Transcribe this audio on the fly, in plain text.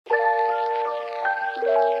Hey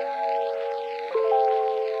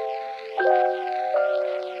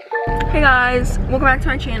guys, welcome back to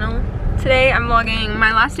my channel. Today I'm vlogging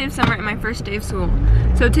my last day of summer and my first day of school.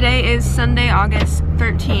 So today is Sunday, August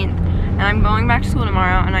 13th, and I'm going back to school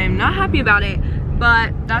tomorrow, and I am not happy about it,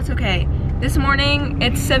 but that's okay. This morning,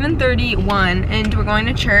 it's 7:31, and we're going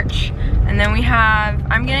to church, and then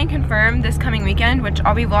I'm getting confirmed this coming weekend, which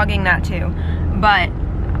I'll be vlogging that too, but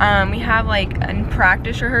we have like a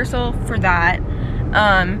practice rehearsal for that,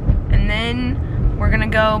 and then we're gonna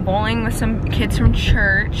go bowling with some kids from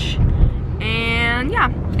church. And yeah,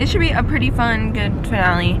 it should be a pretty fun, good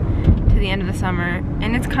finale to the end of the summer.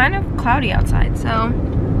 And it's kind of cloudy outside, so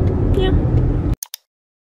yeah.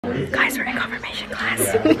 Guys, we're in confirmation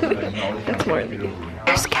class. That's more than good.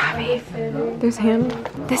 There's Gabby. There's Hannah.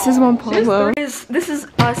 This is Juan Pablo. This is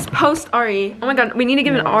us post RE. Oh my god, we need to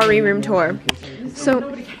give an RE room tour.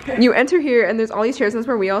 So you enter here and there's all these chairs, and that's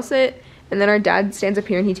where we all sit. And then our dad stands up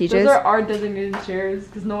here and he teaches. Those are our designated chairs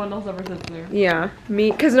because no one else ever sits there. Yeah,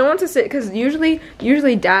 because no one to sit, because usually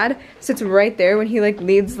dad sits right there when he like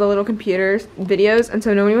leads the little computer videos, and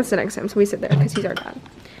so nobody wants to sit next to him, so we sit there because he's our dad.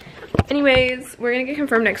 Anyways, we're gonna get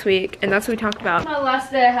confirmed next week, and that's what we talked about. My last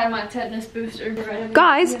day I had my tetanus booster.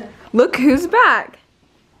 Guys, look who's back.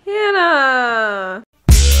 Hannah!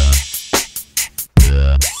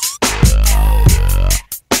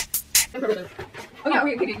 Oh yeah,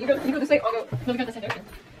 okay, you go this way, I'll go this way.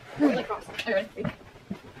 Like cross. Are you ready?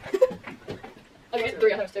 Okay,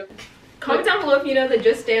 3 on 2. Comment down below if you know the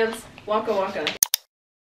Just Dance Waka Waka.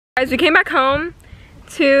 Guys, we came back home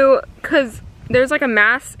cause there's like a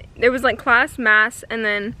mass. There was like class, mass, and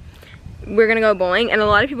then we're gonna go bowling. And a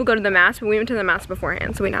lot of people go to the mass, but we went to the mass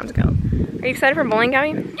beforehand, so we don't have to go. Are you excited for bowling,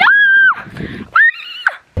 Gabby? Yeah!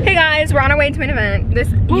 Hey guys, we're on our way to an event.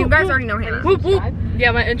 You guys already know Hannah. Whoop, whoop. Yeah,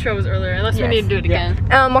 my intro was earlier, unless we need to do it again.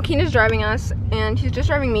 Joaquin is driving us, and he's just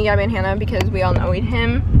driving me, Gabby, and Hannah because we all know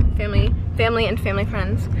him, family and family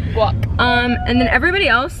friends. Walk. And then everybody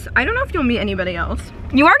else, I don't know if you'll meet anybody else.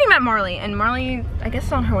 You already met Marley, and Marley, I guess,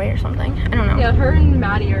 is on her way or something. I don't know. Yeah, her and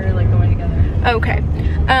Maddie are like going together. Okay.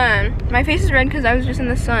 My face is red because I was just in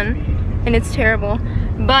the sun, and it's terrible.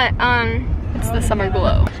 But it's the summer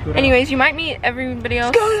glow. Anyways, you might meet everybody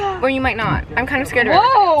else, or you might not. I'm kind of scared of it.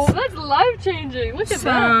 Whoa, that's life changing. Look at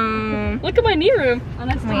that. Look at my knee room.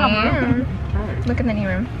 And I still have room. Look at the knee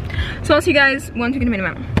room. So I'll see you guys once we get to Main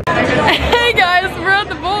Event. Hey guys, we're at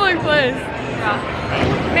the bowling place.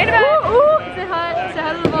 Main Event. Ooh, ooh. Say hi. Say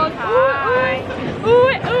hi to the vlog. Hi.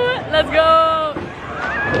 Ooh, ooh. Let's go.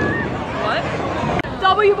 What?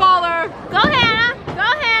 W baller. Go Hannah. Go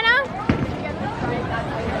Hannah.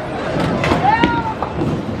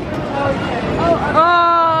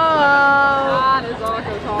 That is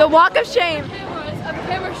awesome. The walk of shame.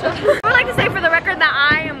 I would like to say for the record that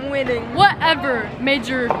I am winning. Whatever,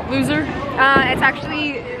 major loser. It's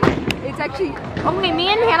actually, okay, me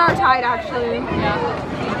and Hannah are tied actually. Yeah.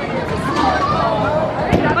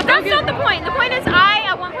 But that's not the point. The point is I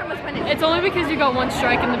at one point was winning. It's only because you got 1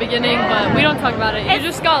 strike in the beginning, but we don't talk about it. You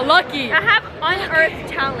just got lucky. I have unearthed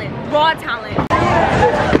talent, raw talent.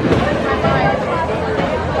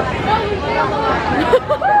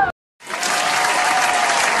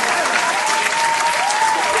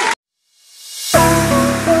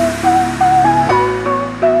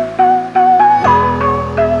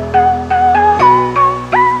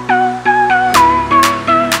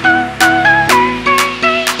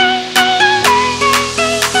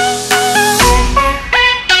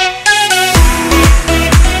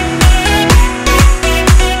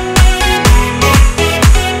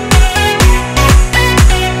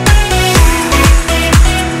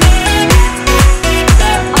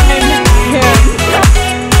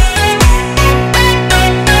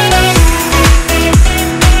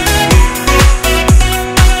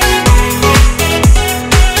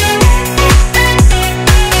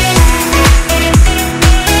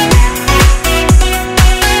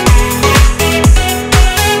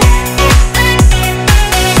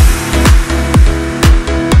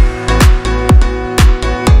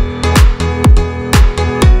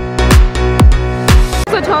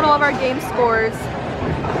 Game scores.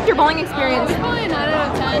 Your bowling experience? Probably a 9 out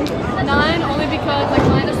of 10. 9 only because like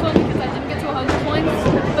 -1 because I didn't get to 100 points,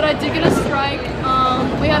 but I did get a strike.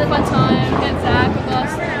 We had a fun time. We had Zach with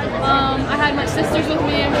us. I had my sisters with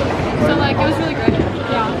me, so like it was really great.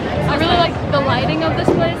 Yeah. I really like the lighting of this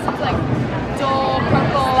place. It's like dull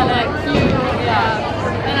purple, like cute.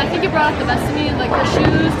 Yeah. And I think it brought out the best of me. Like the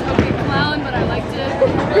shoes, a big clown, but I liked it.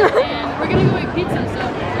 And we're gonna go eat pizza. So.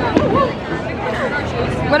 Yeah.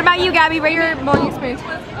 What about you, Gabby? Rate your bowling experience.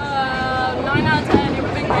 9 out of 10. It would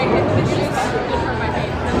have been great if the shoes didn't hurt my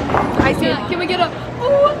feet. I Can we get a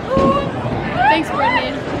ooh, ooh? Thanks,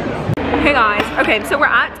 Brittany. Hey guys, okay, so we're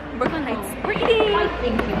at Brooklyn Heights. We're eating.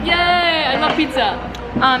 Yay! I love pizza.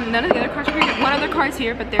 None of the other cars are here. One other car's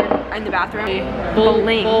here, but they're in the bathroom.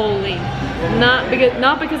 Bowling.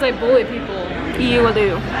 Not because I bully people. You will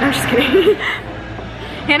do. I'm just kidding.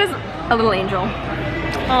 Hannah's a little angel.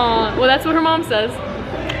 Well, that's what her mom says.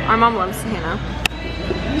 Our mom loves Hannah.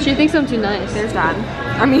 She thinks I'm too nice. There's Dad.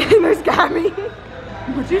 I mean, there's Gabby.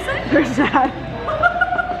 What'd you say? There's Dad.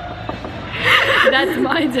 That's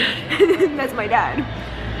my dad. That's my dad.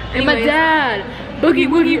 And my dad. Boogie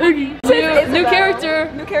woogie oogie. New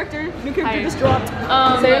character. New character just dropped.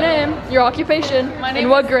 Say your name, your occupation, and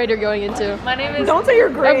what grade you're going into. My name is. Don't say your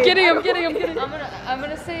grade. I'm kidding. I'm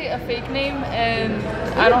gonna say a fake name, and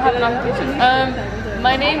I don't have an occupation.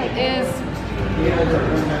 My name is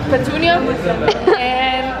Petunia,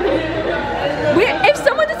 and if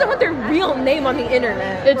someone doesn't want their real name on the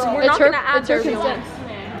internet, we're not gonna add their real name.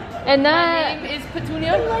 And my that name is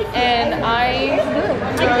Petunia, and I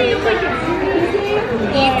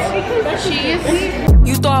eat cheese.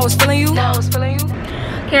 You thought I was feeling you? No, I was feeling you.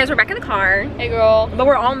 Okay guys, we're back in the car. Hey girl. But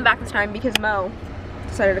we're all in the back this time because Mo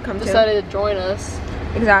decided to come too. Decided to join us.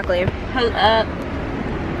 Exactly.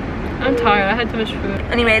 I'm tired, I had too much food.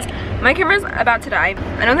 Anyways, my camera's about to die.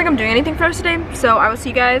 I don't think I'm doing anything for us today, so I will see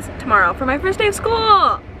you guys tomorrow for my first day of school.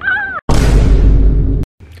 Ah!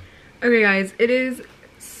 Okay guys, it is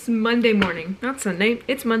Monday morning, not Sunday,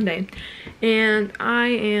 it's Monday, and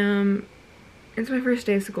it's my first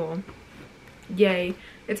day of school. Yay.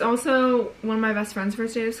 It's also one of my best friend's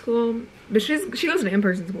first day of school, but she goes to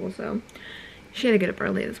in-person school, so she had to get up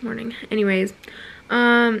early this morning. Anyways,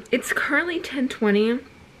 it's currently 10:20.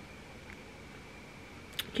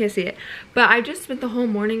 Can't see it, but I just spent the whole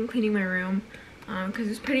morning cleaning my room because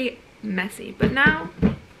it's pretty messy, but now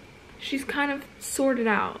she's kind of sorted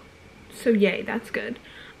out, so yay, that's good.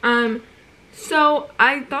 So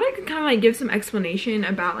I thought I could kind of like give some explanation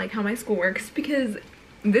about like how my school works, because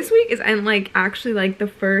this week is actually like the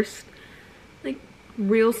first like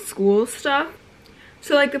real school stuff.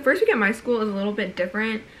 So like the first week at my school is a little bit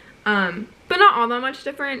different, but not all that much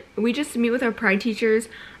different. We just meet with our pride teachers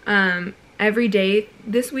every day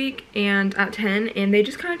this week and at 10, and they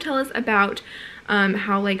just kind of tell us about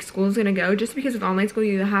how like school is gonna go, just because with online school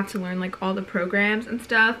you have to learn like all the programs and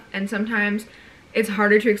stuff, and sometimes it's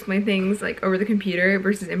harder to explain things like over the computer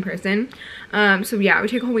versus in person. So yeah, we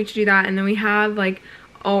take a whole week to do that, and then we have like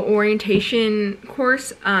an orientation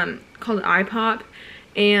course called IPOP,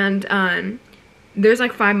 and there's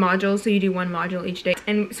like 5 modules, so you do 1 module each day.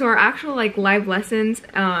 And so our actual like live lessons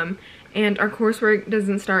and our coursework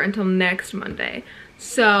doesn't start until next Monday.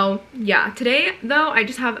 So yeah, today though I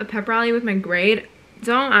just have a pep rally with my grade.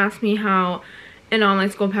 Don't ask me how an online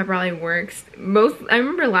school pep rally works. I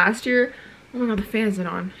remember last year, oh my god, the fan isn't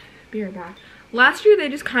on. Be right back. Last year they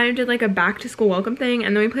just kind of did like a back to school welcome thing,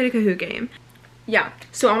 and then we played a Kahoot game. Yeah,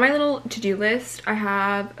 so on my little to-do list I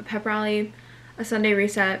have a pep rally, a Sunday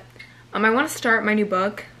reset. I want to start my new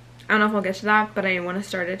book. I don't know if I'll get to that, but I want to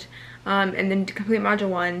start it. And then complete module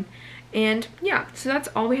 1. And yeah, so that's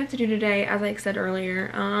all we have to do today, as I said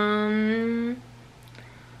earlier.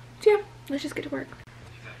 So yeah, let's just get to work.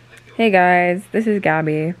 Hey guys, this is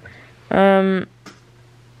Gabby. I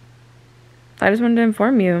just wanted to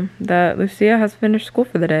inform you that Lucia has finished school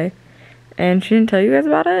for the day, and she didn't tell you guys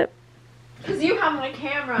about it. Because you have my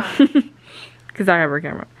camera. Because I have her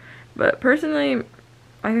camera. But personally,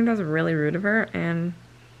 I think that's really rude of her, and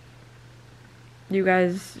you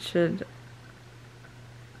guys should...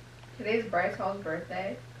 Today's Bryce Hall's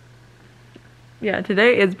birthday. Yeah,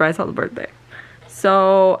 today is Bryce Hall's birthday.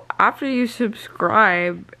 So after you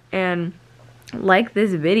subscribe and like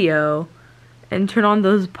this video and turn on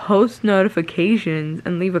those post notifications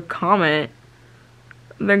and leave a comment,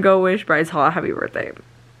 then go wish Bryce Hall a happy birthday.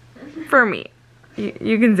 For me.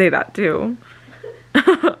 You can say that too.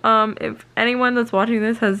 If anyone that's watching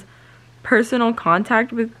this has personal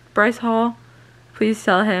contact with Bryce Hall, please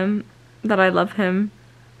tell him that I love him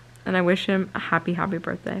and I wish him a happy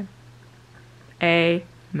birthday.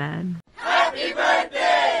 Amen. Happy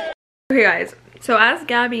birthday! Okay guys, so as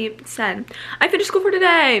Gabby said, I finished school for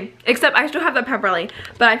today. Except I still have that pep rally,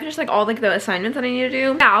 but I finished like all like the assignments that I need to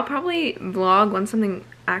do. Yeah, I'll probably vlog when something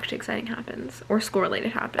actually exciting happens or school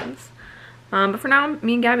related happens. But for now,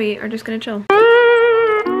 me and Gabby are just gonna chill.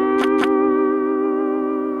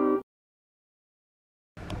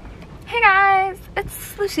 Hey guys,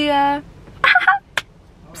 it's Lucia.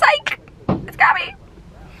 Psych! It's Gabby.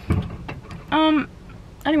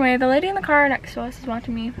 Anyway, the lady in the car next to us is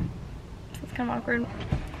watching me. So it's kind of awkward.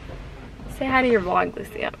 Say hi to your vlog,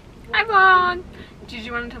 Lucia. Hi vlog! Did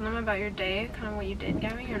you want to tell them about your day, kind of what you did,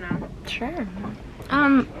 Gabby, or no? Sure.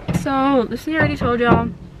 So Lucia already told y'all.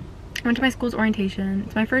 I went to my school's orientation.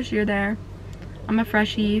 It's my first year there. I'm a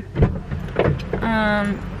freshie.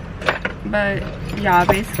 But yeah,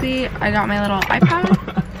 basically I got my little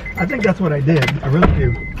iPad. I think that's what I did. I really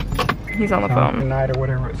do. He's on the phone. Night or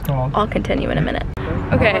whatever it's called. I'll continue in a minute.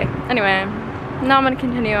 Okay, anyway. Now I'm gonna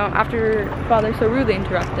continue after Father so rudely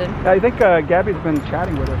interrupted. I think Gabby's been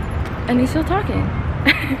chatting with her. And he's still talking.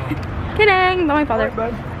 Kidding, not my father.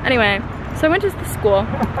 Right, anyway, so I went to the school.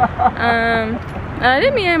 And I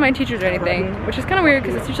didn't meet any of my teachers or anything, which is kind of weird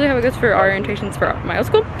because that's usually how it goes for our orientations for my old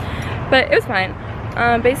school. But it was fine.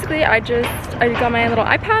 Basically, I got my little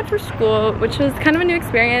iPad for school, which was kind of a new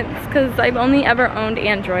experience because I've only ever owned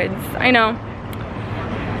Androids. I know.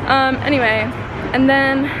 Anyway, and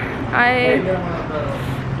then I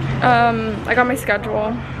got my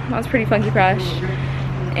schedule. That was pretty funky fresh.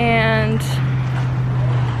 And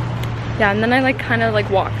yeah, and then I like kind of like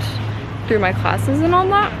walked through my classes and all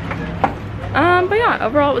that. But yeah,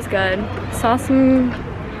 overall it was good. Saw some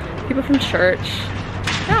people from church.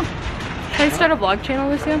 Yeah. Should I start a vlog channel,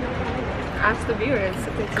 Lucia? Ask the viewers.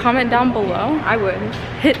 Comment down below. I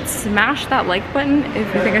would. Smash that like button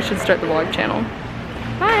if you think I should start the vlog channel.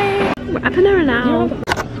 Bye! We're up in there now.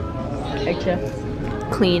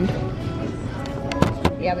 Cleaned.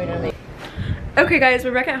 Yeah, we don't. Okay guys,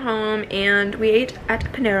 we're back at home and we ate at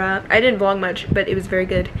Panera. I didn't vlog much, but it was very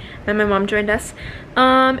good. Then my mom joined us.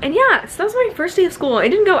 And yeah, so that was my first day of school. It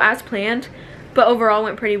didn't go as planned, but overall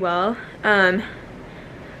went pretty well.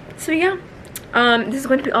 So yeah, this is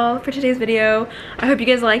going to be all for today's video. I hope you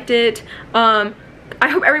guys liked it. I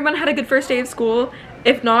hope everyone had a good first day of school.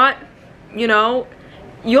 If not, you know,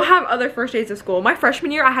 you'll have other first days of school. My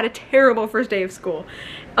freshman year, I had a terrible first day of school.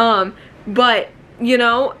 But, you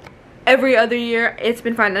know, every other year, it's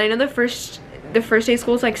been fine. And I know the first day of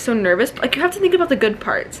school is like so nervous, but like you have to think about the good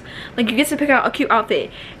parts. Like you get to pick out a cute outfit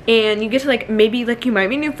and you get to like maybe like you might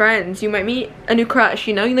meet new friends, you might meet a new crush,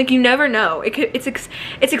 you know, like you never know. It's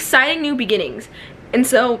exciting new beginnings. And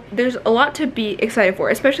so there's a lot to be excited for,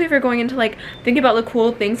 especially if you're going into like think about the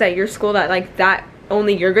cool things at your school that like that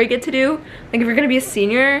only your grade get to do. Like if you're gonna be a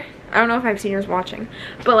senior, I don't know if I have seniors watching,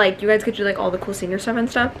 but like you guys could do like all the cool senior stuff and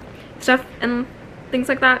stuff and things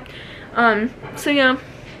like that. So yeah,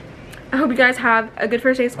 I hope you guys have a good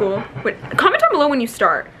first day of school. Comment down below when you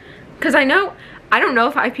start, because I don't know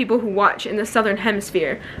if I have people who watch in the southern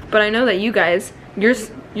hemisphere, but I know that you guys,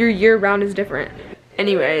 your year round is different.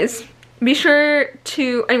 Anyways, be sure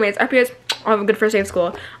to, I hope you guys all have a good first day of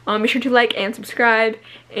school. Be sure to like and subscribe,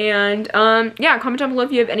 and yeah, comment down below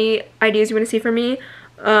if you have any ideas you want to see from me.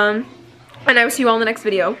 And I will see you all in the next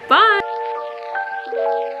video. Bye!